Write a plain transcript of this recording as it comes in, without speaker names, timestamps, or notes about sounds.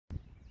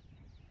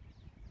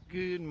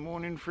Good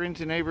morning,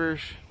 friends and neighbors.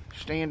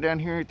 Staying down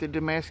here at the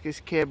Damascus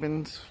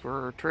cabins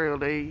for trail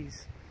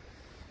days.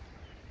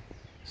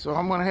 So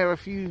I'm gonna have a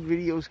few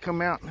videos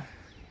come out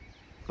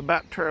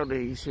about trail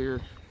days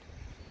here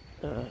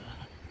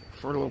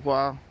for a little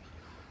while.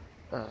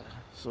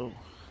 So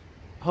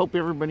hope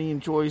everybody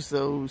enjoys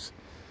those.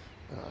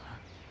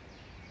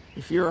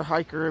 If you're a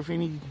hiker of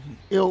any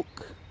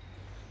ilk,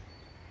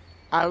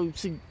 I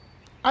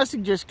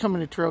suggest coming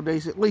to trail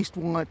days at least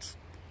once,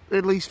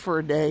 at least for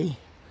a day.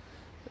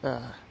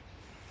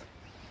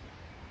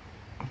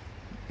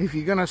 If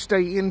you're gonna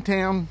stay in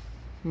town,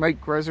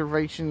 make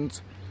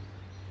reservations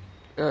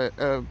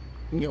a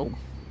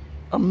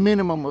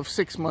minimum of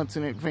 6 months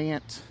in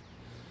advance,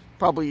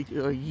 probably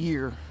a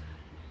year,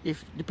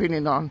 if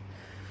depending on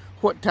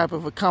what type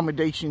of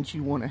accommodations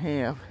you want to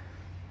have.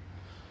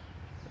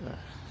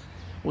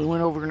 We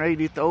went over and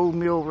ate at the Old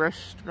Mill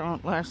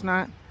restaurant last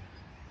night.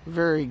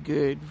 Very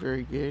good,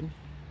 very good.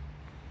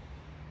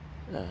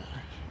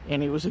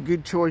 And it was a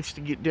good choice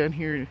to get down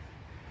here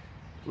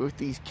with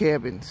these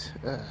cabins.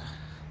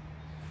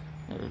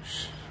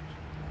 There's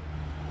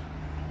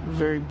a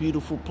very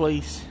beautiful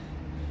place,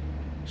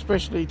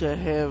 especially to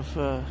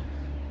have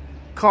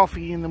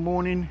coffee in the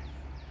morning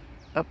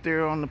up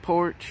there on the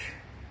porch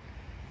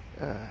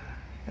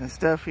and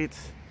stuff.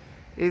 It's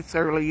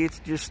early. It's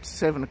just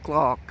 7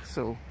 o'clock,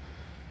 so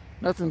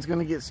nothing's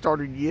gonna get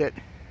started yet.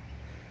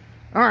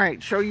 All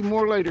right, show you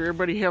more later.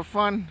 Everybody have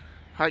fun.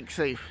 Hike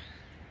safe.